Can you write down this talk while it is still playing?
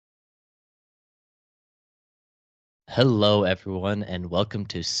Hello, everyone, and welcome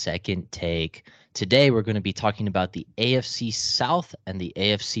to Second Take. Today, we're going to be talking about the AFC South and the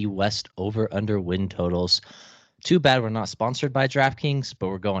AFC West over/under win totals. Too bad we're not sponsored by DraftKings, but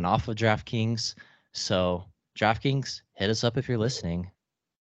we're going off of DraftKings. So, DraftKings, hit us up if you're listening.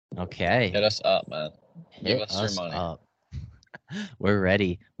 Okay, Hit us up, man. Give hit us your us money. up. We're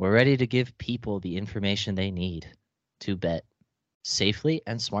ready. We're ready to give people the information they need to bet safely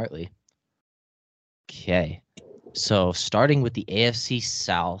and smartly. Okay. So starting with the AFC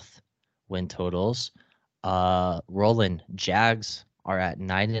South win totals, Roland, Jags are at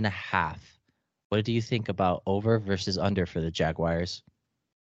 9.5. What do you think about over versus under for the Jaguars?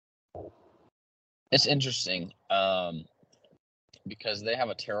 It's interesting because they have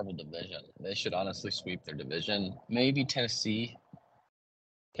a terrible division. They should honestly sweep their division. Maybe Tennessee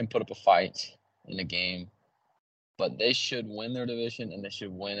can put up a fight in a game, but they should win their division and they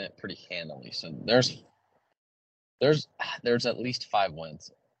should win it pretty handily. So there's at least 5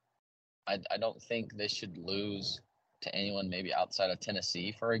 wins. I don't think they should lose to anyone maybe outside of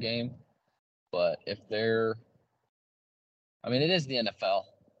Tennessee for a game. But it is the NFL,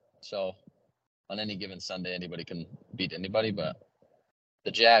 so on any given Sunday, anybody can beat anybody, but the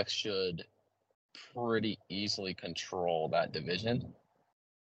Jags should pretty easily control that division.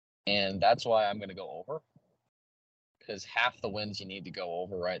 And that's why I'm going to go over, because half the wins you need to go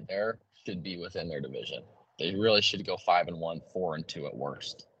over right there should be within their division. They really should go 5-1, 4-2 at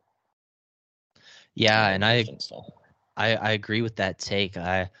worst. Yeah, and I Division, so. I agree with that take.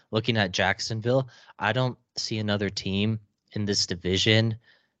 Looking at Jacksonville, I don't see another team in this division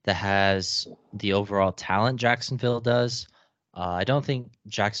that has the overall talent Jacksonville does. I don't think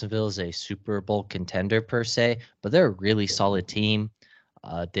Jacksonville is a Super Bowl contender per se, but they're a really solid team.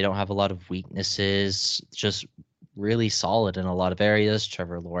 They don't have a lot of weaknesses, just really solid in a lot of areas.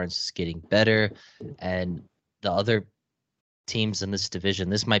 Trevor Lawrence is getting better, and the other teams in this division,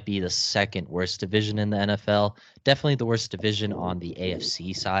 this might be the second worst division in the NFL. Definitely the worst division on the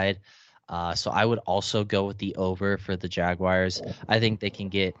AFC side. So I would also go with the over for the Jaguars. I think they can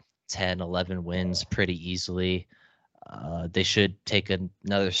get 10, 11 wins pretty easily. They should take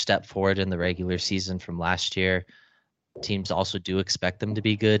another step forward in the regular season from last year. Teams also do expect them to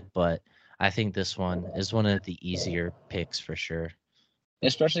be good, but I think this one is one of the easier picks for sure.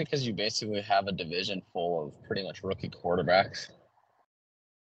 Especially because you basically have a division full of pretty much rookie quarterbacks.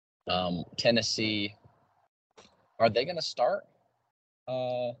 Tennessee, are they going to start?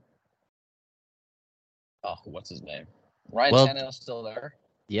 What's his name? Ryan Well, Tannehill's still there.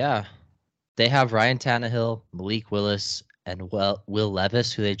 yeah, they have Ryan Tannehill, Malik Willis, and Will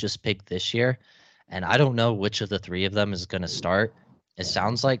Levis, who they just picked this year. And I don't know which of the three of them is going to start. It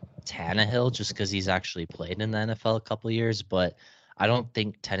sounds like Tannehill just because he's actually played in the NFL a couple years, but I don't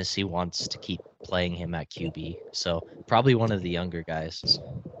think Tennessee wants to keep playing him at QB. So probably one of the younger guys.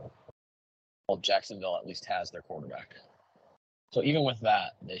 Well, Jacksonville at least has their quarterback. So even with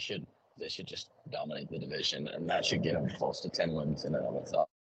that, they should just dominate the division, and that should get them close to 10 wins in and of itself.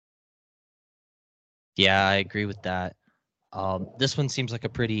 Yeah, I agree with that. This one seems like a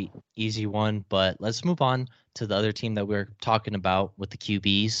pretty easy one, but let's move on to the other team that we're talking about with the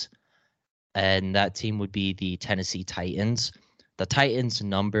QBs. And that team would be the Tennessee Titans. The Titans'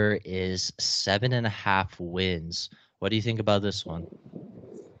 number is 7.5 wins. What do you think about this one?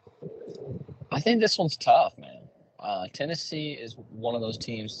 I think this one's tough, man. Tennessee is one of those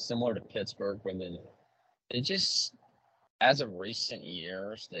teams similar to Pittsburgh, where they just, as of recent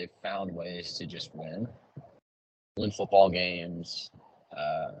years, they've found ways to just win football games,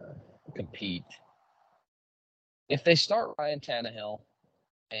 compete. If they start Ryan Tannehill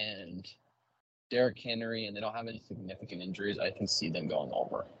and Derrick Henry and they don't have any significant injuries, I can see them going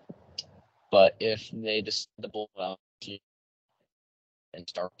over. But if they just double out and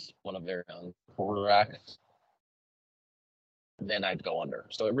start one of their young quarterbacks, then I'd go under.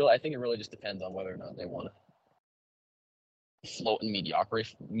 So I think it really just depends on whether or not they want to float in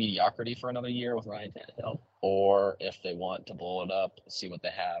mediocrity for another year with Ryan Tannehill, or if they want to blow it up, see what they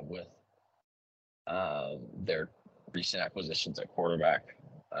have with their recent acquisitions at quarterback.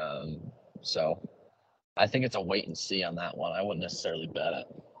 So I think it's a wait and see on that one. I wouldn't necessarily bet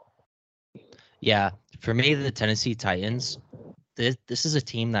it. Yeah, for me, the Tennessee Titans, this is a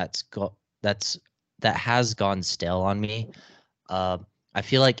team that has gone stale on me. I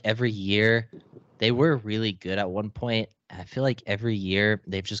feel like every year they were really good at one point. I feel like every year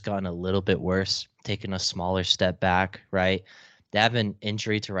they've just gotten a little bit worse, taken a smaller step back, right? They have an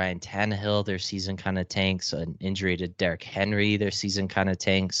injury to Ryan Tannehill, their season kind of tanks. An injury to Derrick Henry, their season kind of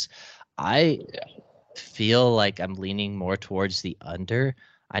tanks. I feel like I'm leaning more towards the under.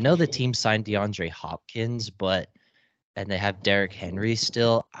 I know the team signed DeAndre Hopkins, but and they have Derrick Henry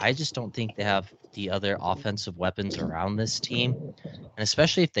still. I just don't think they have the other offensive weapons around this team. And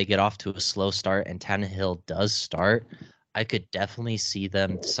especially if they get off to a slow start and Tannehill does start, I could definitely see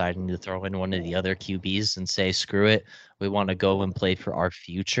them deciding to throw in one of the other QBs and say, screw it, we want to go and play for our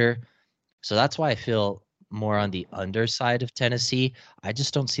future. So that's why I feel more on the underside of Tennessee. I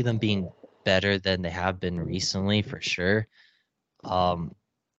just don't see them being better than they have been recently for sure. Um,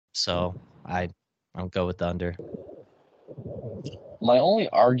 so I'll go with the under. My only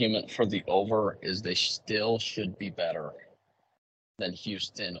argument for the over is they still should be better than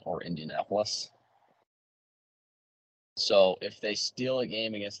Houston or Indianapolis. So if they steal a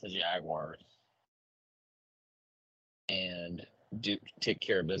game against the Jaguars and do take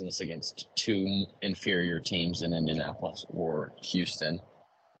care of business against two inferior teams in Indianapolis or Houston,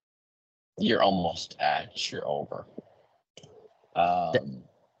 you're almost at your over.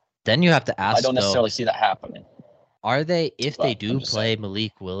 Then you have to I ask, don't though, necessarily see that happening. are they, if they But I'm do just play saying.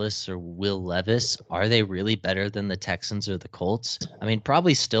 Malik Willis or Will Levis, are they really better than the Texans or the Colts? I mean,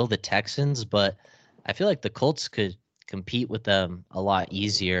 probably still the Texans, but I feel like the Colts could compete with them a lot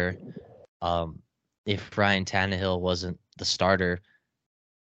easier if Ryan Tannehill wasn't the starter.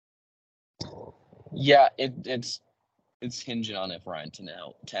 Yeah, it's hinging on if Ryan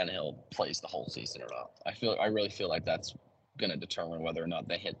Tannehill plays the whole season or not. I really feel like that's going to determine whether or not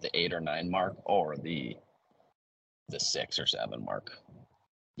they hit the 8 or 9 mark or the 6 or 7 mark.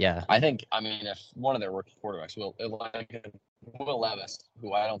 Yeah. I mean, if one of their rookie quarterbacks, Will Levis,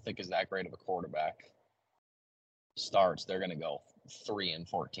 who I don't think is that great of a quarterback, starts, they're going to go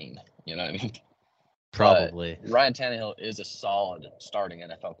 3-14. You know what I mean? Probably. But Ryan Tannehill is a solid starting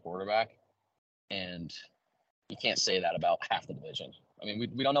NFL quarterback, and you can't say that about half the division. I mean,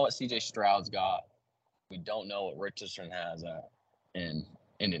 we don't know what C.J. Stroud's got. We don't know what Richardson has in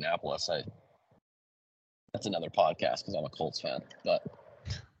Indianapolis. That's another podcast because I'm a Colts fan. But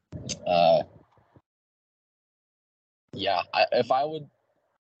yeah, if I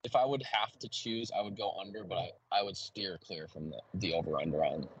would have to choose, I would go under, but I would steer clear from the over under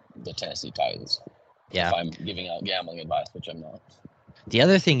on the Tennessee Titans. Yeah. If I'm giving out gambling advice, which I'm not. The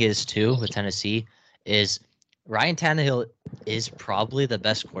other thing is too with Tennessee is Ryan Tannehill is probably the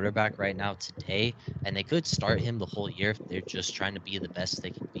best quarterback right now today, and they could start him the whole year if they're just trying to be the best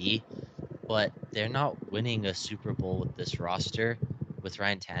they can be. But they're not winning a Super Bowl with this roster with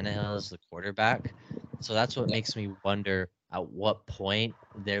Ryan Tannehill as the quarterback. So that's what makes me wonder at what point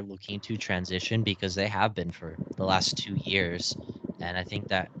they're looking to transition, because they have been for the last 2 years. And I think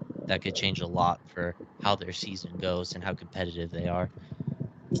that could change a lot for how their season goes and how competitive they are.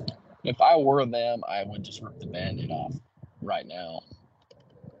 If I were them, I would just rip the Band-Aid off right now.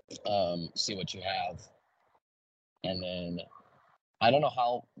 See what you have. And then I don't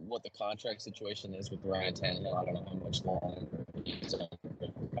know what the contract situation is with Ryan Tannehill. I don't know how much longer he's on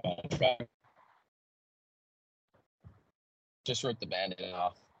the contract. Just rip the Band-Aid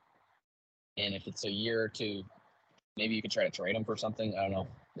off. And if it's a year or two, maybe you could try to trade him for something. I don't know.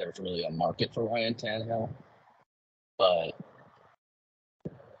 There's really a market for Ryan Tannehill. But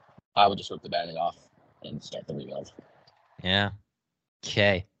I would just rip the Band-Aid off and start the rebuild. Yeah.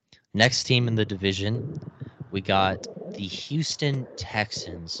 Okay. Next team in the division, we got the Houston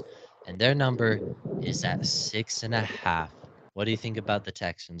Texans, and their number is at 6.5. What do you think about the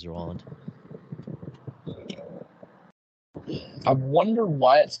Texans, Roland? I wonder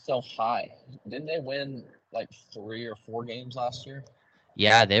why it's so high. Didn't they win like 3 or 4 games last year?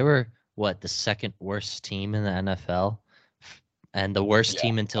 Yeah, they were the second worst team in the NFL, and the worst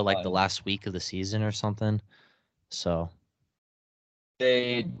team until like the last week of the season or something. So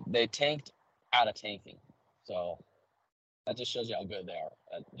they tanked out of tanking. So that just shows you how good they are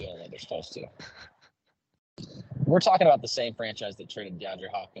at doing what they're supposed to. We're talking about the same franchise that traded DeAndre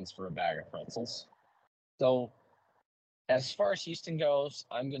Hopkins for a bag of pretzels. So as far as Houston goes,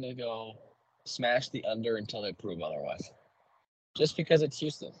 I'm going to go smash the under until they prove otherwise. Just because it's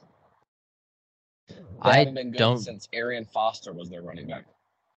Houston. They haven't been good since Arian Foster was their running back.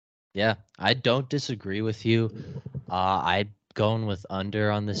 Yeah, I don't disagree with you. I'm going with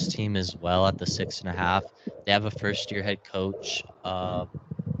under on this team as well at the 6.5. They have a first-year head coach.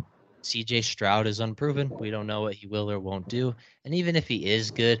 C.J. Stroud is unproven. We don't know what he will or won't do. And even if he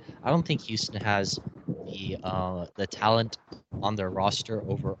is good, I don't think Houston has the talent on their roster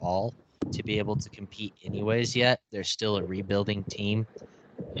overall to be able to compete anyways yet. They're still a rebuilding team.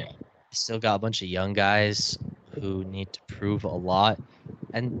 Yeah. Still got a bunch of young guys who need to prove a lot.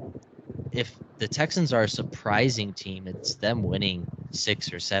 And if the Texans are a surprising team, it's them winning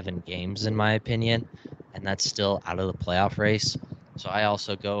 6 or 7 games, in my opinion, and that's still out of the playoff race. So I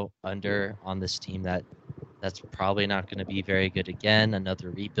also go under on this team that That's probably not going to be very good again. Another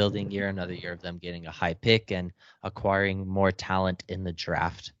rebuilding year, another year of them getting a high pick and acquiring more talent in the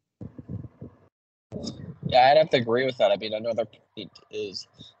draft. Yeah, I'd have to agree with that. I mean, another point is,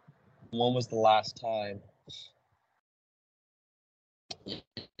 when was the last time, you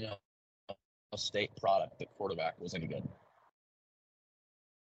know, a state product at quarterback was any good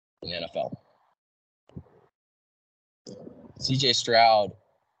in the NFL? CJ Stroud.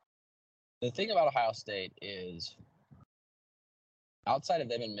 The thing about Ohio State is, outside of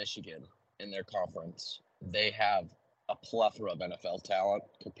them in Michigan in their conference, they have a plethora of NFL talent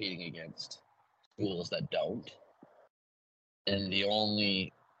competing against schools that don't. And the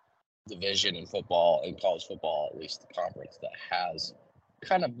only division in football, in college football, at least the conference, that has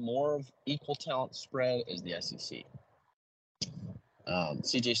kind of more of equal talent spread is the SEC.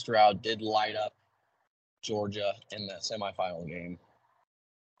 CJ Stroud did light up Georgia in the semifinal game,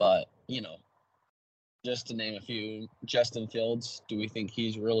 but just to name a few, Justin Fields, do we think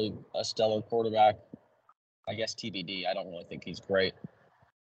he's really a stellar quarterback? I guess TBD. I don't really think he's great.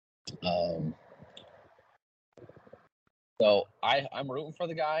 So I'm rooting for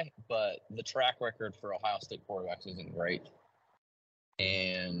the guy, but the track record for Ohio State quarterbacks isn't great.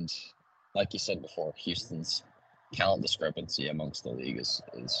 And like you said before, Houston's talent discrepancy amongst the league is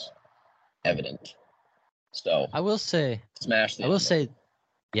evident. So I will say,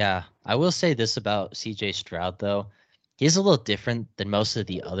 yeah, I will say this about CJ Stroud, though. He's a little different than most of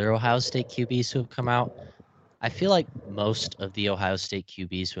the other Ohio State QBs who have come out. I feel like most of the Ohio State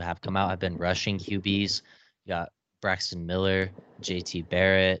QBs who have come out have been rushing QBs. You got Braxton Miller, JT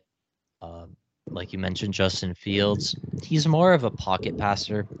Barrett, like you mentioned, Justin Fields. He's more of a pocket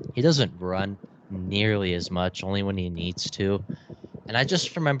passer. He doesn't run nearly as much, only when he needs to. And I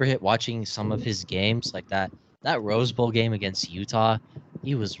just remember watching some of his games, like that Rose Bowl game against Utah.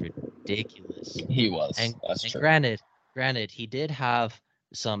 He was ridiculous. He was. And That's and true. granted, he did have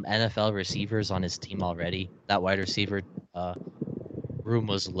some NFL receivers on his team already. That wide receiver room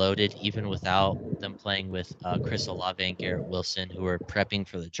was loaded, even without them playing with Chris Olave and Garrett Wilson, who were prepping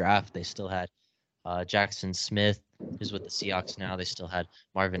for the draft. They still had Jackson Smith, who's with the Seahawks now. They still had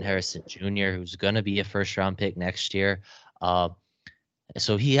Marvin Harrison Jr., who's going to be a first-round pick next year.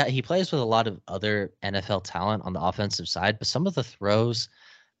 So he plays with a lot of other NFL talent on the offensive side, but some of the throws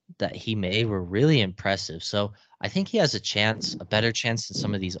that he made were really impressive. So I think he has a better chance than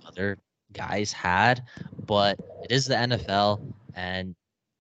some of these other guys had, but it is the NFL, and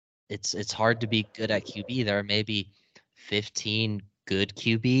it's hard to be good at QB. There are maybe 15 good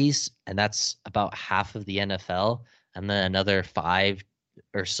QBs, and that's about half of the NFL, and then another 5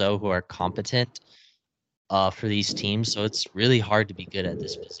 or so who are competent for these teams. So it's really hard to be good at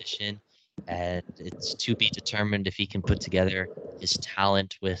this position. And it's to be determined if he can put together his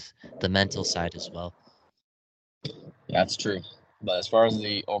talent with the mental side as well. Yeah, that's true. But as far as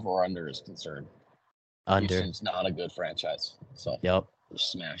the over-under is concerned, Under. Houston's not a good franchise. So Yep.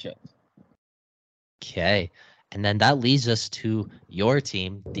 smash it. Okay. And then that leads us to your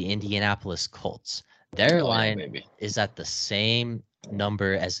team, the Indianapolis Colts. Their line is at the same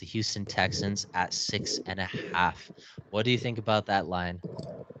number as the Houston Texans at 6.5. What do you think about that line?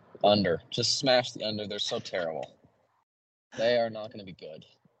 Under. Just smash the under. They're so terrible. They are not going to be good.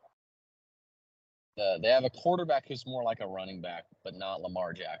 They have a quarterback who's more like a running back, but not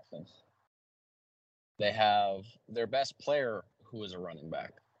Lamar Jackson. They have their best player who is a running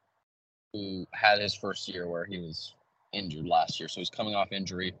back, who had his first year where he was injured last year. So he's coming off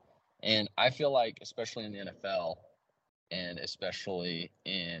injury. And I feel like, especially in the NFL and especially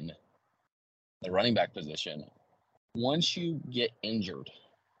in the running back position, once you get injured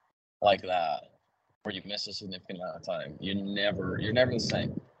like that, or you've missed a significant amount of time, you're never the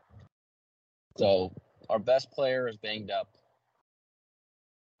same. So our best player is banged up.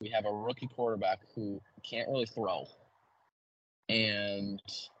 We have a rookie quarterback who can't really throw. And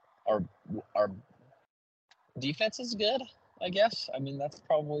our defense is good, I guess. I mean, that's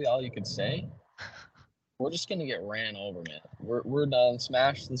probably all you could say. We're just gonna get ran over, man. We're done.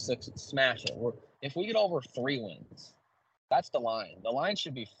 Smash the 6. Smash it. If we get over 3 wins, that's the line. The line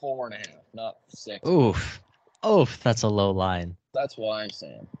should be 4.5, not 6. Oof, that's a low line. That's what I'm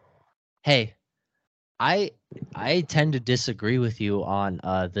saying. Hey, I tend to disagree with you on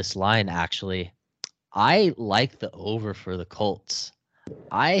this line. Actually, I like the over for the Colts.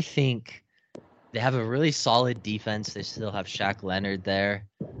 I think they have a really solid defense. They still have Shaq Leonard there.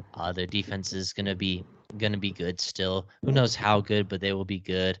 Their defense is gonna be good still. Who knows how good, but they will be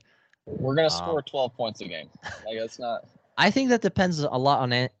good. We're gonna score 12 points a game. Like, that's not. I think that depends a lot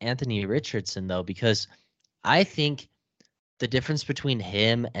on Anthony Richardson, though, because I think the difference between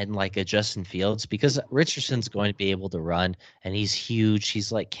him and like a Justin Fields, because Richardson's going to be able to run and he's huge.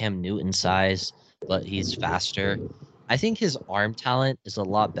 He's like Cam Newton size, but he's faster. I think his arm talent is a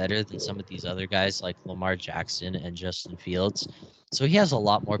lot better than some of these other guys like Lamar Jackson and Justin Fields. So he has a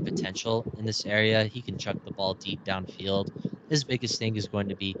lot more potential in this area. He can chuck the ball deep downfield. His biggest thing is going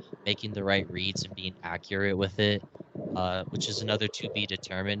to be making the right reads and being accurate with it, which is another to be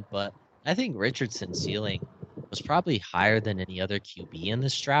determined. But I think Richardson's ceiling was probably higher than any other QB in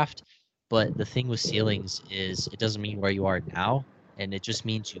this draft. But the thing with ceilings is it doesn't mean where you are now, and it just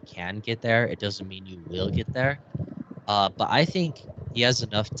means you can get there. It doesn't mean you will get there. But I think he has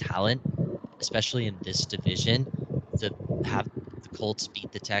enough talent, especially in this division, to have the Colts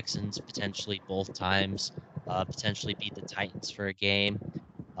beat the Texans potentially both times, potentially beat the Titans for a game.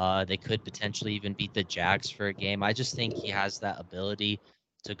 They could potentially even beat the Jags for a game. I just think he has that ability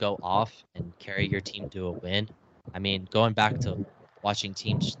to go off and carry your team to a win. I mean, going back to watching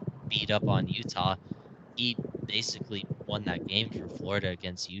teams beat up on Utah, he basically won that game for Florida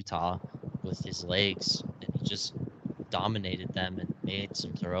against Utah with his legs, and he just dominated them and made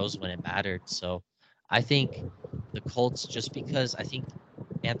some throws when it mattered. So I think the Colts, just because I think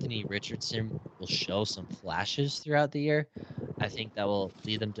Anthony Richardson will show some flashes throughout the year, I think that will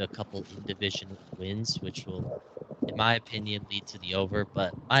lead them to a couple in division wins, which will, in my opinion, lead to the over.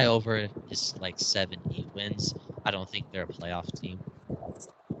 But my over is like 7, 8 wins. I don't think they're a playoff team.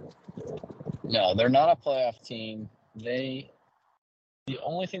 No, they're not a playoff team. The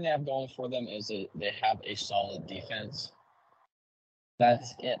only thing they have going for them is they have a solid defense.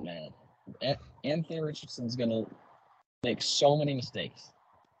 That's it, man. Anthony Richardson's gonna make so many mistakes.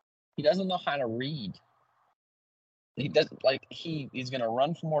 He doesn't know how to read. He doesn't like he's gonna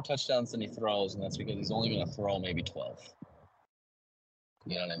run for more touchdowns than he throws, and that's because he's only gonna throw maybe 12.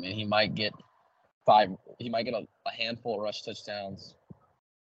 You know what I mean? He might get 5. He might get a handful of rush touchdowns.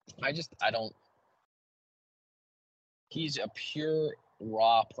 I don't. He's a pure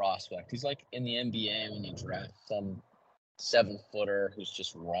raw prospect. He's like in the NBA when you draft some 7-footer who's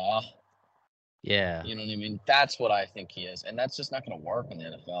just raw. Yeah. You know what I mean? That's what I think he is. And that's just not going to work in the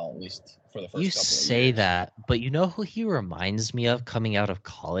NFL, at least for the first couple of You years. say that, but you know who he reminds me of coming out of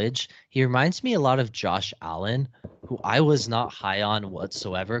college? He reminds me a lot of Josh Allen, who I was not high on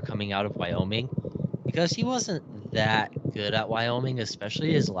whatsoever coming out of Wyoming because he wasn't that good at Wyoming,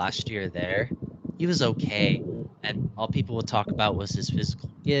 especially his last year there. He was okay, and all people would talk about was his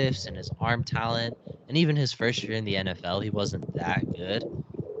physical gifts and his arm talent, and even his first year in the NFL, he wasn't that good,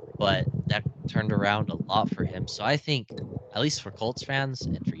 but that turned around a lot for him. So I think, at least for Colts fans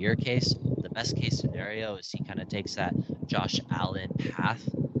and for your case, the best case scenario is he kind of takes that Josh Allen path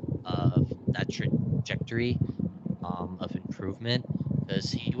of that trajectory of improvement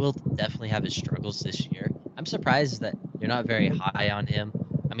because he will definitely have his struggles this year. I'm surprised that you're not very high on him.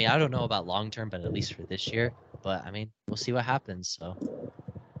 I mean, I don't know about long term, but at least for this year. But I mean, we'll see what happens. So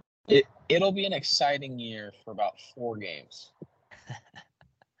it'll be an exciting year for about 4 games.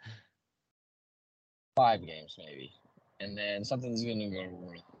 5 games maybe. And then something's going to go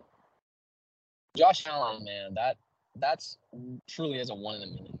wrong. Josh Allen, man, that's truly is a 1 in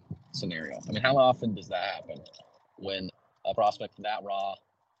a million scenario. I mean, how often does that happen when a prospect that raw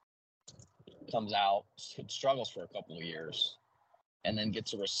comes out, struggles for a couple of years, and then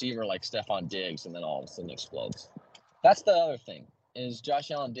gets a receiver like Stephon Diggs, and then all of a sudden explodes? That's the other thing, is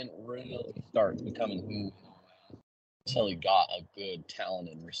Josh Allen didn't really start becoming who until he got a good,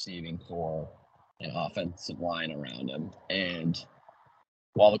 talented receiving core and offensive line around him. And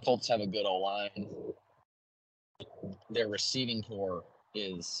while the Colts have a good O-line, their receiving core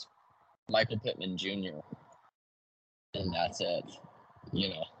is Michael Pittman Jr., and that's it. You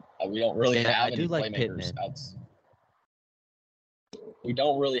know, we don't really have any playmakers. We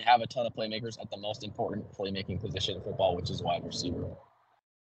don't really have a ton of playmakers at the most important playmaking position in football, which is wide receiver.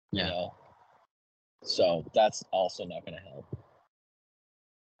 You know, so that's also not going to help.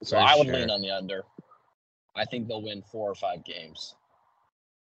 So I would lean on the under. I think they'll win 4 or 5 games,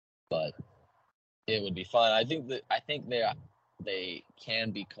 but it would be fun. I think they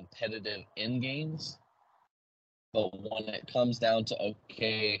can be competitive in games, but when it comes down to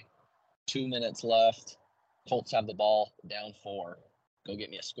 2 minutes left, Colts have the ball, down 4, go get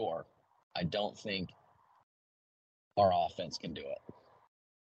me a score, I don't think our offense can do it.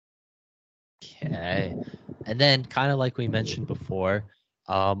 Okay. And then kind of like we mentioned before,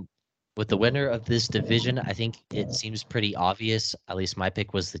 with the winner of this division, I think it seems pretty obvious. At least my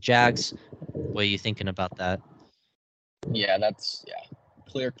pick was the Jags. What are you thinking about that? Yeah, that's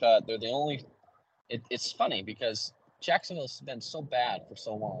clear cut. They're the only. It's funny because Jacksonville's been so bad for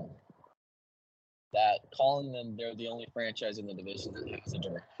so long, that calling them they're the only franchise in the division that has a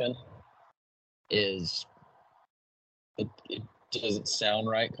direction is it doesn't sound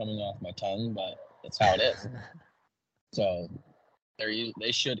right coming off my tongue, but it's how it is. So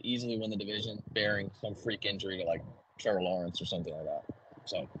they should easily win the division, bearing some freak injury to like Trevor Lawrence or something like that.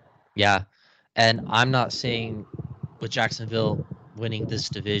 So Yeah, and I'm not saying with Jacksonville winning this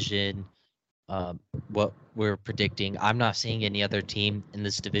division, what we're predicting. I'm not seeing any other team in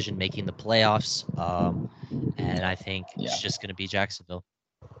this division making the playoffs. And I think yeah, it's just going to be Jacksonville.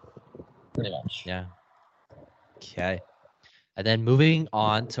 pretty much. Yeah. Okay. And then moving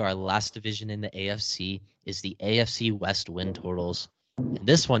on to our last division in the AFC is the AFC West win totals. And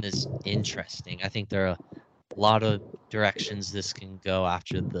this one is interesting. I think there are a lot of directions this can go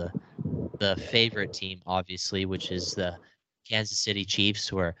after the favorite team, obviously, which is the Kansas City Chiefs,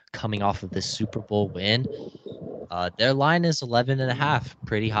 who are coming off of this Super Bowl win. Their line is 11.5,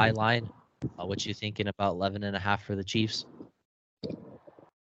 pretty high line. What you thinking about 11.5 for the Chiefs?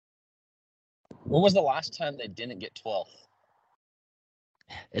 When was the last time they didn't get 12th?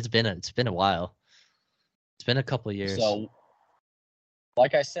 It's been a while. It's been a couple years. So,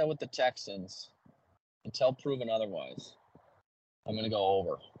 like I said with the Texans, until proven otherwise, I'm going to go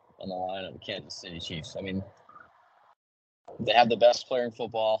over on the line of the Kansas City Chiefs. I mean, they have the best player in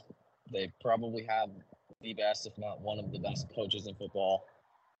football. They probably have the best, if not one of the best coaches in football.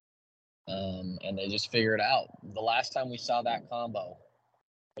 And they just figure it out. The last time we saw that combo,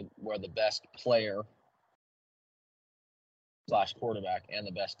 where the best player / quarterback and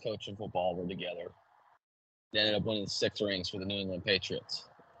the best coach in football were together, they ended up winning 6 rings for the New England Patriots,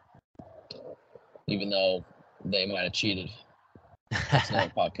 even though they might have cheated. That's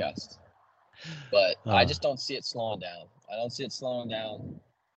another podcast. But I just don't see it slowing down. I don't see it slowing down,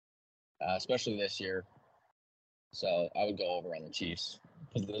 especially this year. So I would go over on the Chiefs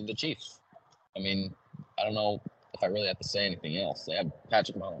because the Chiefs. I mean, I don't know if I really have to say anything else. They have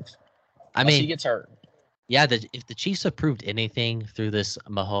Patrick Mahomes. Unless he gets hurt. Yeah, if the Chiefs have proved anything through this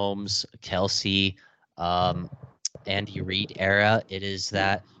Mahomes, Kelsey, Andy Reid era, it is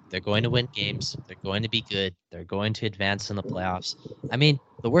that they're going to win games. They're going to be good. They're going to advance in the playoffs. I mean,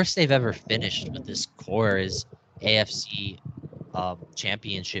 the worst they've ever finished with this core is AFC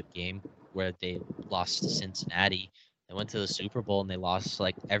championship game where they lost to Cincinnati. They went to the Super Bowl and they lost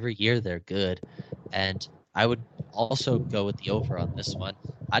like every year they're good. And I would also go with the over on this one.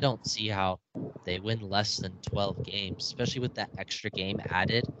 I don't see how they win less than 12 games, especially with that extra game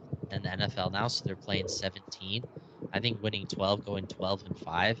added in the NFL now. So they're playing 17. I think winning 12, going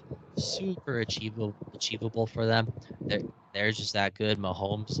 12-5, super achievable for them. They're just that good.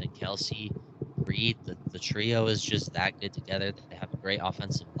 Mahomes and Kelsey, Reed, the trio is just that good together. They have a great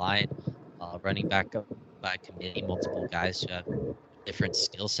offensive line, running back up by committee, multiple guys who have different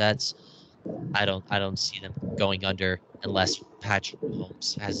skill sets. I don't see them going under unless Patrick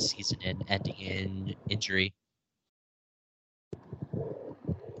Mahomes has a season ending in injury.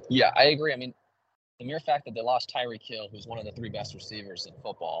 Yeah, I agree. I mean, the mere fact that they lost Tyreek Hill, who's one of the 3 best receivers in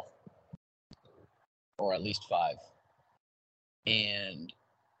football, or at least 5, and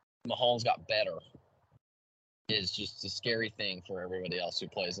Mahomes got better, is just a scary thing for everybody else who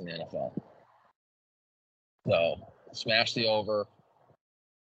plays in the NFL. So, smash the over,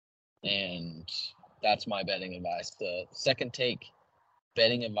 and that's my betting advice. The second take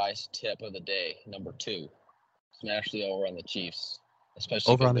betting advice tip of the day, number 2, smash the over on the Chiefs,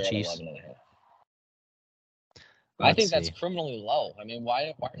 especially Over on the they're Chiefs. At 11.5. I think that's criminally low. I mean,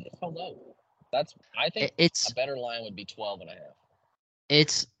 why are they so low? I think a better line would be 12.5.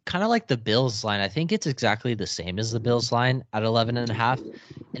 It's kind of like the Bills line. I think it's exactly the same as the Bills line at 11.5.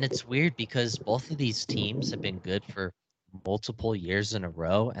 And it's weird because both of these teams have been good for multiple years in a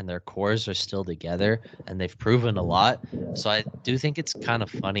row and their cores are still together and they've proven a lot. So I do think it's kind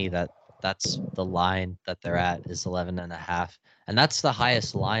of funny that that's the line that they're at is 11.5. And that's the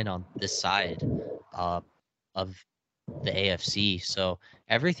highest line on this side of the AFC. So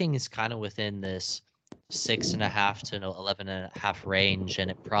everything is kind of within this 6.5 to 11.5 range, and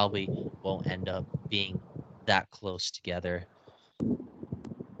it probably won't end up being that close together.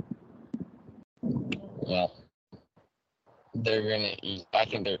 Well, I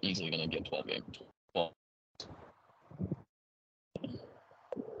think they're easily gonna get 12 games.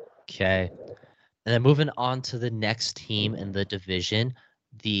 Okay. And then moving on to the next team in the division,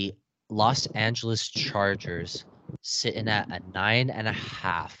 the Los Angeles Chargers sitting at a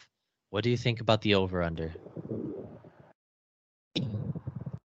 9.5. What do you think about the over-under?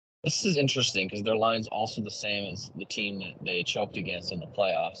 This is interesting because their line's also the same as the team that they choked against in the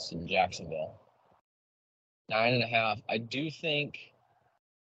playoffs in Jacksonville. 9.5. I do think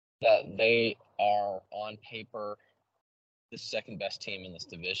that they are on paper the second best team in this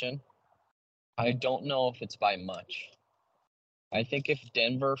division. I don't know if it's by much. I think if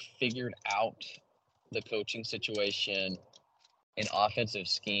Denver figured out the coaching situation and offensive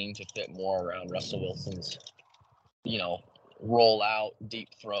scheme to fit more around Russell Wilson's, roll out, deep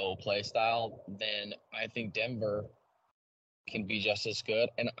throw play style, then I think Denver can be just as good.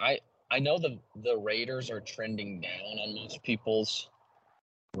 And I know the Raiders are trending down on most people's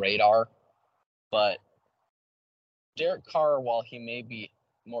radar, but Derek Carr, while he may be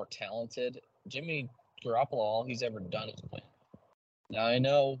more talented, Jimmy Garoppolo, all he's ever done is win. Now, I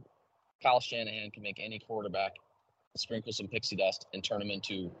know Kyle Shanahan can make any quarterback sprinkle some pixie dust and turn him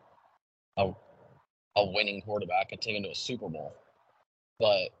into a winning quarterback and take him to a Super Bowl.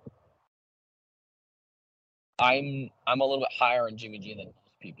 But I'm a little bit higher on Jimmy G than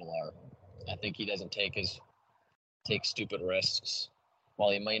most people are. I think he doesn't take stupid risks.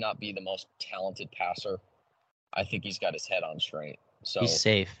 While he may not be the most talented passer, I think he's got his head on straight. So He's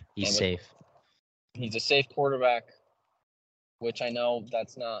safe. He's a safe quarterback, which I know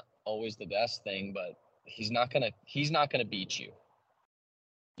that's not always the best thing, but he's not gonna beat you.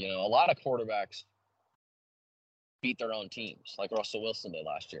 A lot of quarterbacks beat their own teams, like Russell Wilson did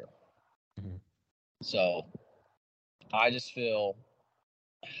last year. Mm-hmm. So I just feel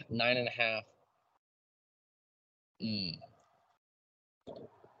 9.5.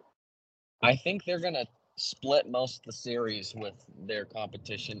 I think they're gonna split most of the series with their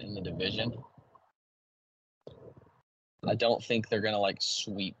competition in the division. I don't think they're gonna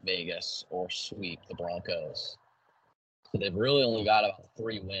sweep Vegas or sweep the Broncos. So they've really only got about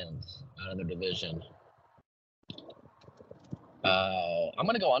 3 wins out of their division. I'm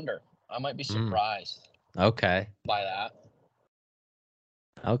gonna go under. I might be surprised. Okay. By that.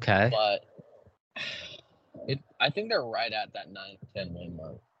 Okay. But I think they're right at that 9-10 win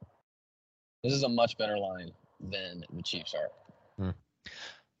mark. This is a much better line than the Chiefs are.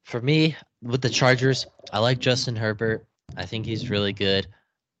 For me, with the Chargers, I like Justin Herbert. I think he's really good.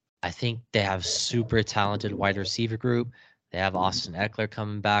 I think they have super talented wide receiver group. They have Austin Eckler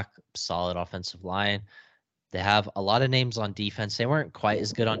coming back, solid offensive line. They have a lot of names on defense. They weren't quite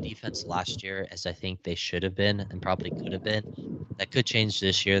as good on defense last year as I think they should have been and probably could have been. That could change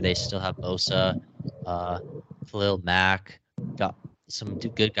this year. They still have Bosa, Khalil Mack, got some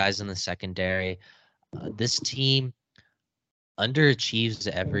good guys in the secondary. This team underachieves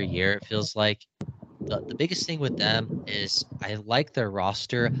every year. It feels like the biggest thing with them is I like their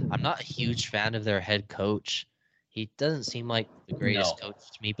roster. I'm not a huge fan of their head coach. He doesn't seem like the greatest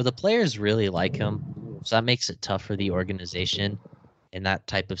coach to me, but the players really like him. So that makes it tough for the organization in that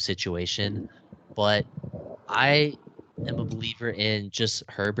type of situation. But I am a believer in just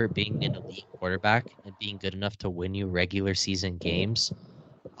Herbert being an elite quarterback and being good enough to win you regular season games.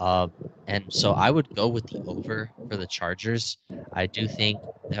 And so I would go with the over for the Chargers. I do think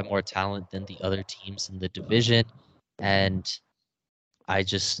they have more talent than the other teams in the division. And I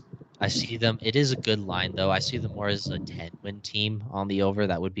see them. It is a good line, though. I see them more as a 10-win team on the over.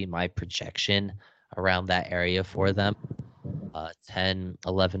 That would be my projection around that area for them. 10,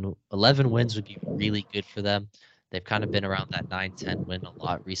 11 wins would be really good for them. They've kind of been around that 9-10 win a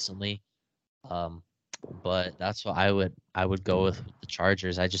lot recently. But that's what I would go with the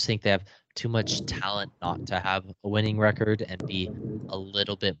Chargers. I just think they have too much talent not to have a winning record and be a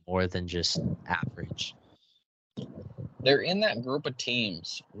little bit more than just average. They're in that group of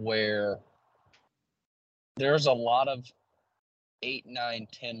teams where there's a lot of 8, 9,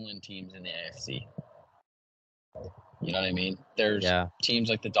 10 win teams in the AFC. You know what I mean? There's teams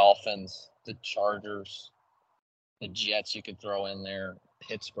like the Dolphins, the Chargers, the Jets you could throw in there,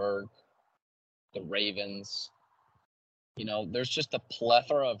 Pittsburgh, the Ravens. There's just a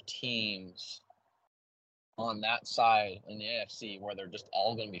plethora of teams on that side in the AFC where they're just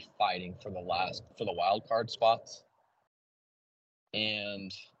all going to be fighting for the wild card spots.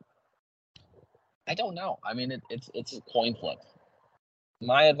 And I don't know. I mean, it's a coin flip.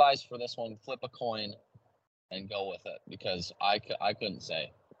 My advice for this one: flip a coin and go with it, because I couldn't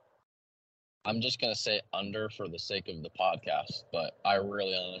say. I'm just gonna say under for the sake of the podcast, but I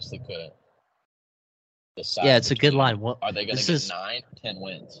really honestly couldn't decide. Yeah, it's a good line. Are they gonna get 9 or 10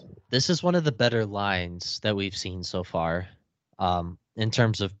 wins? This is one of the better lines that we've seen so far, in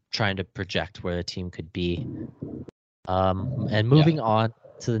terms of trying to project where the team could be. And moving on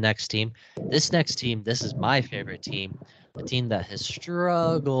to the next team. This next team, this is my favorite team, a team that has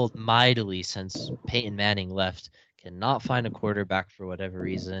struggled mightily since Peyton Manning left, cannot find a quarterback for whatever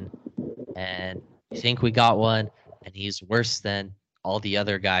reason, and you think we got one, and he's worse than all the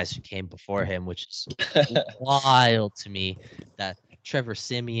other guys who came before him, which is wild to me that like Trevor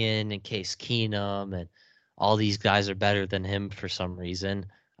Siemian and Case Keenum and all these guys are better than him for some reason.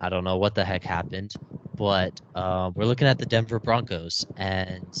 I don't know what the heck happened, but we're looking at the Denver Broncos,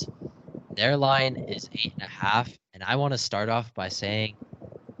 and their line is 8.5. And I want to start off by saying,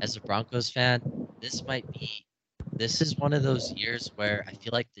 as a Broncos fan, this might be this is one of those years where I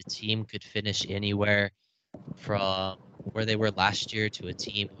feel like the team could finish anywhere from where they were last year to a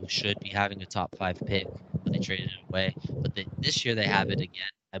team who should be having a top 5 pick, but they traded it away. But this year they have it again.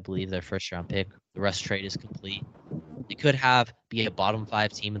 I believe their first round pick. The rest trade is complete. They could have be a bottom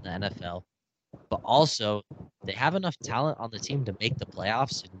 5 team in the NFL, but also they have enough talent on the team to make the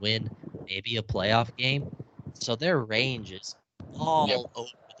playoffs and win maybe a playoff game. So their range is Yep. all over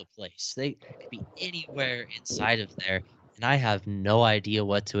the place. They could be anywhere inside of there, and I have no idea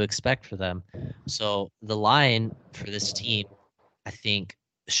what to expect for them. So the line for this team, I think,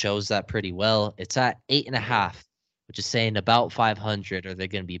 shows that pretty well. It's at 8.5, which is saying about 500. Are they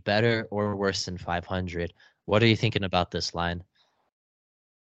going to be better or worse than 500? What are you thinking about this line?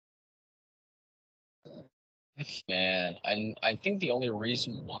 Man, I think the only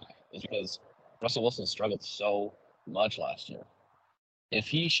reason why is because Russell Wilson struggled so much last year. If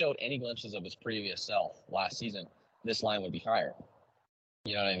he showed any glimpses of his previous self last season, this line would be higher.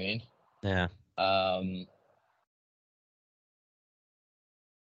 You know what I mean? Yeah. Um,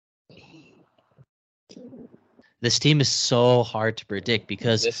 This team is so hard to predict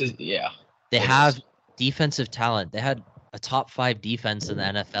because this is they it have is. defensive talent. They had a top 5 defense in the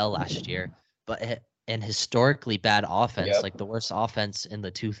NFL last year, but an historically bad offense, Yep. like the worst offense in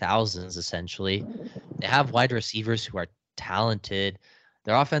the 2000s, essentially. They have wide receivers who are talented.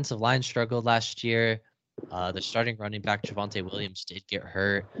 Their offensive line struggled last year. Their starting running back, Javonte Williams, did get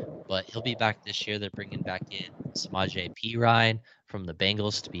hurt, but he'll be back this year. They're bringing back in Samaje Perine from the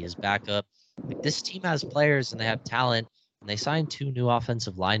Bengals to be his backup. Like, this team has players and they have talent, and they signed 2 new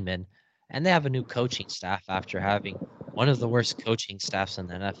offensive linemen, and they have a new coaching staff after having one of the worst coaching staffs in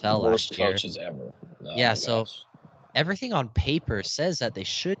the NFL Worst last year. coaches ever. Oh Yeah, my so gosh. everything on paper says that they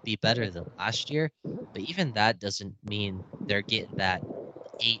should be better than last year, but even that doesn't mean they're getting that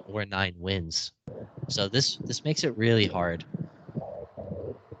 8 or 9 wins. So this makes it really hard.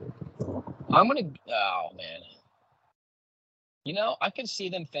 I'm gonna. Oh man. I can see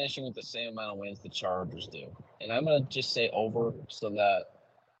them finishing with the same amount of wins the Chargers do, and I'm gonna just say over so that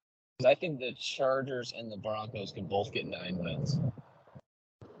because I think the Chargers and the Broncos can both get 9 wins.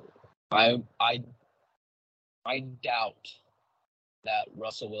 I I I doubt that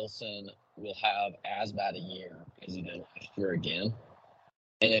Russell Wilson will have as bad a year as he did last year again.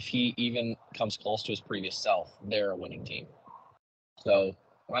 And if he even comes close to his previous self, they're a winning team. So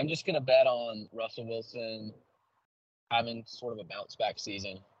I'm just going to bet on Russell Wilson having sort of a bounce back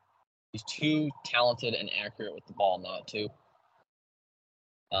season. He's too talented and accurate with the ball not to.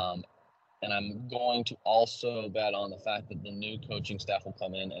 And I'm going to also bet on the fact that the new coaching staff will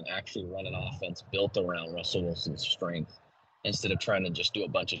come in and actually run an offense built around Russell Wilson's strength instead of trying to just do a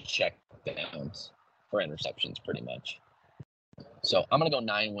bunch of check downs for interceptions, pretty much. So I'm going to go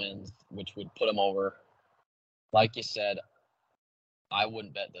 9 wins, which would put him over. Like you said, I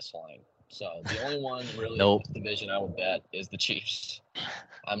wouldn't bet this line. So the only one really Nope. in this division I would bet is the Chiefs.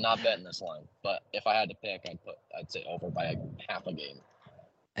 I'm not betting this line, but if I had to pick, I'd say over by half a game.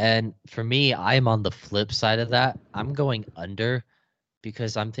 And for me, I'm on the flip side of that. I'm going under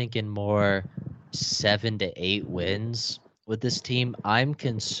because I'm thinking more 7 to 8 wins with this team. I'm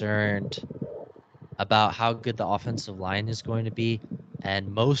concerned about how good the offensive line is going to be, and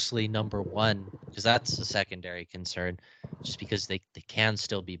mostly number one, because that's a secondary concern, just because they can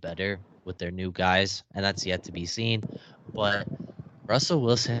still be better with their new guys, and that's yet to be seen. But Russell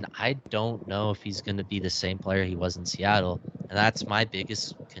Wilson, I don't know if he's going to be the same player he was in Seattle, and that's my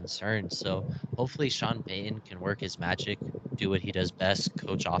biggest concern. So hopefully Sean Payton can work his magic, do what he does best,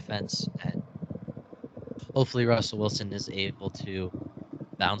 coach offense, and hopefully Russell Wilson is able to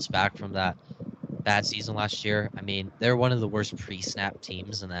bounce back from that bad season last year. I mean, they're one of the worst pre-snap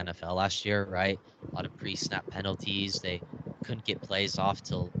teams in the NFL last year, right? A lot of pre-snap penalties. They couldn't get plays off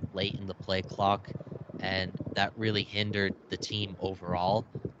till late in the play clock, and that really hindered the team overall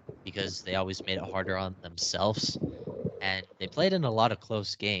because they always made it harder on themselves. And they played in a lot of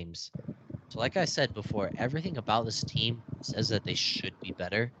close games. So, like I said before, everything about this team says that they should be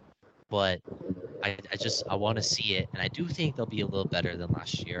better, but I want to see it, and I do think they'll be a little better than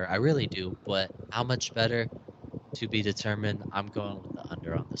last year. I really do, but how much better to be determined. I'm going with the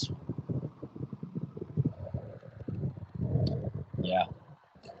under on this one. Yeah.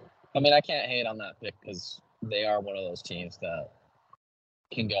 I mean, I can't hate on that pick because they are one of those teams that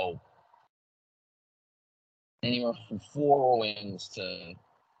can go anywhere from 4 wins to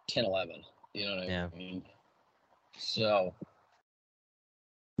 10, 11. You know what Yeah. I mean? So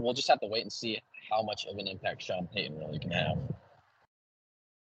we'll just have to wait and see how much of an impact Sean Payton really can have.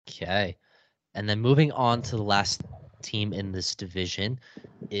 Okay. And then moving on to the last team in this division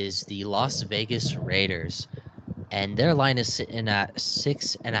is the Las Vegas Raiders. And their line is sitting at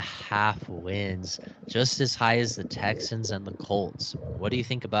 6.5 wins, just as high as the Texans and the Colts. What do you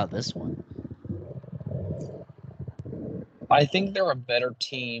think about this one? I think they're a better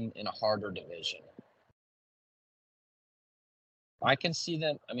team in a harder division. I can see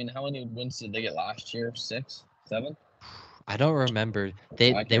them. I mean, how many wins did they get last year? 6, 7? I don't remember.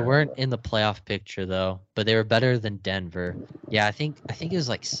 They I they can't weren't remember. in the playoff picture though, but they were better than Denver. Yeah, I think it was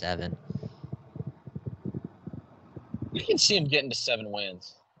like 7. You can see them getting to 7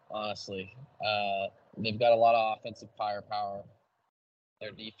 wins, honestly. They've got a lot of offensive firepower.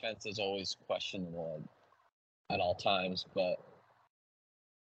 Their defense is always questionable at all times, but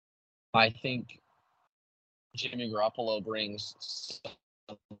I think Jimmy Garoppolo brings.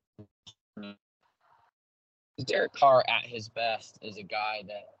 Derek Carr at his best is a guy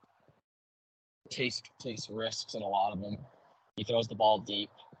that takes risks in a lot of them. He throws the ball deep.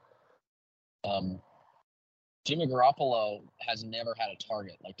 Jimmy Garoppolo has never had a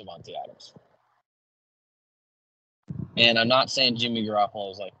target like Davante Adams. And I'm not saying Jimmy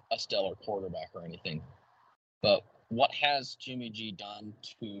Garoppolo is like a stellar quarterback or anything, but what has Jimmy G done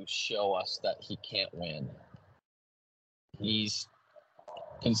to show us that he can't win? He's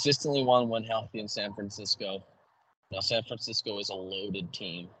consistently won when healthy in San Francisco. Now, San Francisco is a loaded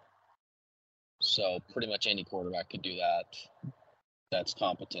team, so pretty much any quarterback could do that. That's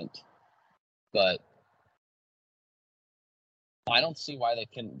competent. But I don't see why they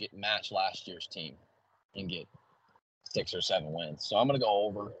couldn't get match last year's team and get 6 or 7 wins. So I'm going to go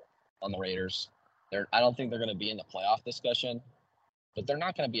over on the Raiders. I don't think they're going to be in the playoff discussion, but they're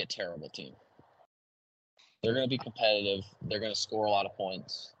not going to be a terrible team. They're going to be competitive. They're going to score a lot of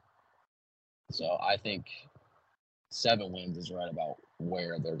points. So I think 7 wins is right about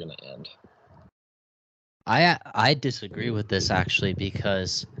where they're going to end. I disagree with this actually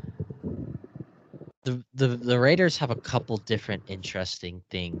because the Raiders have a couple different interesting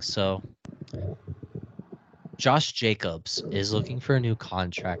things. So Josh Jacobs is looking for a new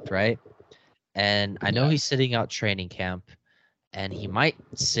contract, right? And I know he's sitting out training camp, and he might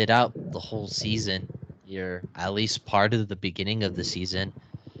sit out the whole season, or at least part of the beginning of the season.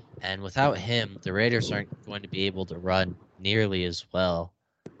 And without him, the Raiders aren't going to be able to run nearly as well.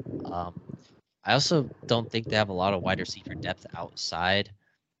 I also don't think they have a lot of wide receiver depth outside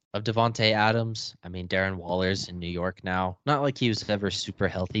of Devontae Adams. I mean, Darren Waller's in New York now. Not like he was ever super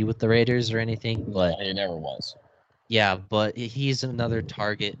healthy with the Raiders or anything, but he never was. yeah, but he's another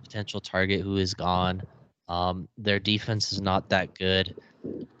potential target who is gone. Their defense is not that good.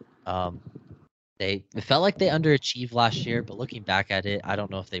 Um, it felt like they underachieved last year, but looking back at it, I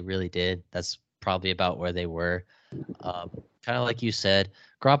don't know if they really did. That's probably about where they were. Kind of like you said,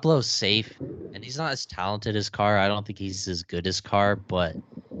 Garoppolo's safe, and he's not as talented as Carr. I don't think he's as good as Carr, but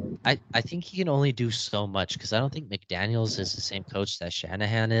I think he can only do so much because I don't think McDaniels is the same coach that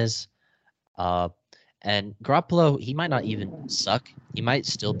Shanahan is. Uh, and Garoppolo, he might not even suck. He might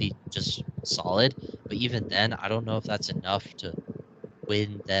still be just solid, but even then, I don't know if that's enough to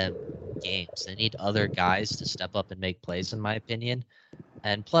win them games. They need other guys to step up and make plays, in my opinion.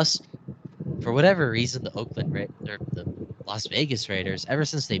 And plus, for whatever reason, the Las Vegas Raiders, ever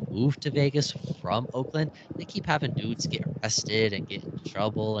since they moved to Vegas from Oakland, they keep having dudes get arrested and get into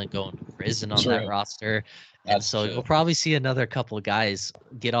trouble and go into prison on that True. roster. And That's so true. you'll probably see another couple of guys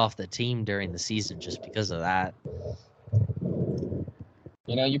get off the team during the season just because of that.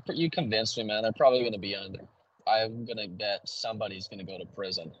 You know, you convinced me, man. They're probably going to be under. I'm going to bet somebody's going to go to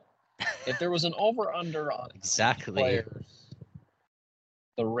prison. If there was an over-under on Exactly. players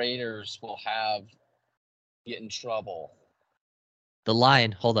the Raiders will get in trouble. The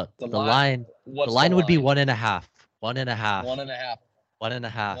line, hold up. The line would be 1.5. 1.5. 1.5.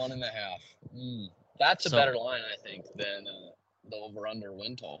 1.5. 1.5. That's a better line, I think, than the over-under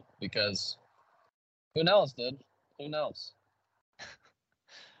win total. Because who knows, dude? Who knows?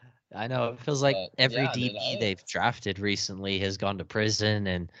 I know it feels like every DB they've drafted recently has gone to prison,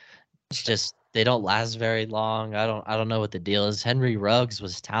 and just they don't last very long. I don't know what the deal is. Henry Ruggs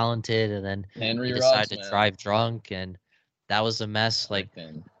was talented, and then he decided to drive drunk, and that was a mess. Like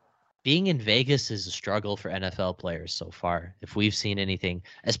being in Vegas is a struggle for NFL players so far, if we've seen anything,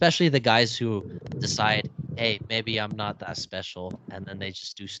 especially the guys who decide, hey, maybe I'm not that special, and then they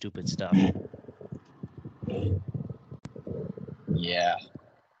just do stupid stuff. Yeah.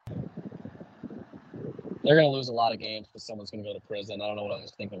 they're going to lose a lot of games because someone's going to go to prison. I don't know what I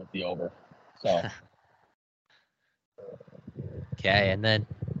was thinking with the over. So Okay, and then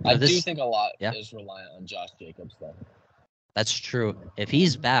I for do this, think a lot yeah, is reliant on Josh Jacobs, though. that's true. If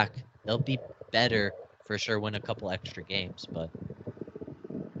he's back, they'll be better for sure. Win a couple extra games, but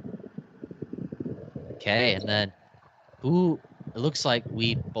okay, and then who? It looks like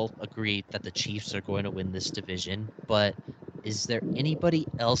we both agree that the Chiefs are going to win this division, but is there anybody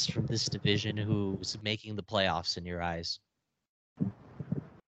else from this division who's making the playoffs in your eyes?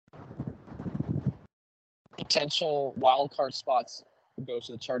 Potential wild card spots go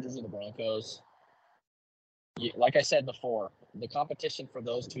to the Chargers or the Broncos. Like I said before, the competition for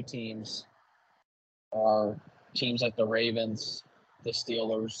those two teams are teams like the Ravens, the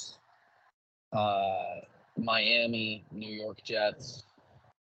Steelers, Miami, New York Jets.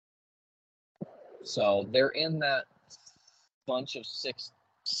 So they're in that bunch of six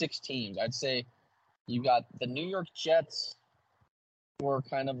teams. I'd say you got the New York Jets, who are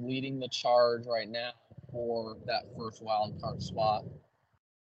kind of leading the charge right now for that first wild card spot.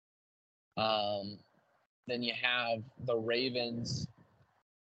 Then you have the Ravens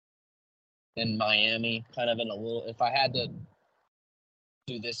in Miami, kind of in a little. If I had to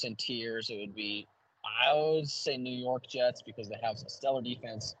do this in tiers, it would be, I would say New York Jets because they have a stellar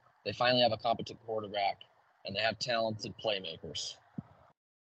defense. They finally have a competent quarterback, and they have talented playmakers.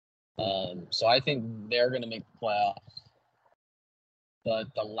 So I think they're going to make the playoffs.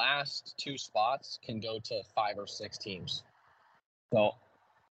 But the last two spots can go to 5 or 6 teams. So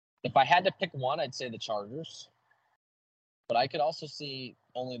if I had to pick one, I'd say the Chargers. But I could also see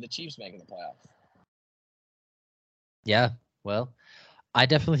only the Chiefs making the playoffs. Yeah, well, I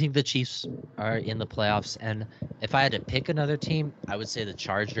definitely think the Chiefs are in the playoffs, and if I had to pick another team, I would say the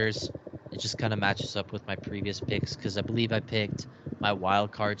Chargers. It just kind of matches up with my previous picks because I believe I picked my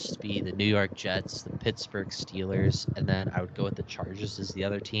wild cards to be the New York Jets, the Pittsburgh Steelers, and then I would go with the Chargers as the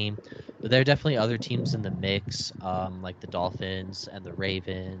other team. But there are definitely other teams in the mix, like the Dolphins and the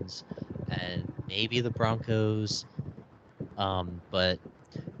Ravens, and maybe the Broncos. But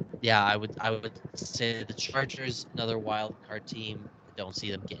yeah, I would say the Chargers, another wild card team. I don't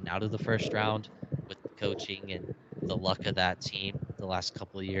see them getting out of the first round with the coaching and the luck of that team the last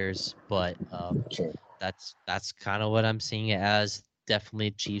couple of years. But Sure. that's kind of what I'm seeing it as.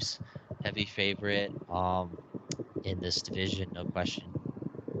 Definitely Chiefs heavy favorite in this division, no question.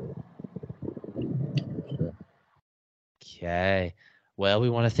 Sure. Okay. Well, we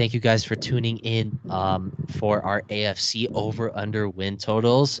want to thank you guys for tuning in for our AFC over under win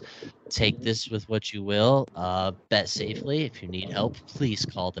totals. Take this with what you will. Bet safely. If you need help, please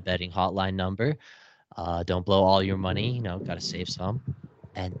call the betting hotline number. Don't blow all your money. Got to save some.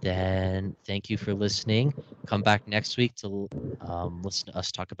 And then thank you for listening. Come back next week to listen to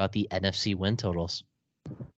us talk about the NFC win totals.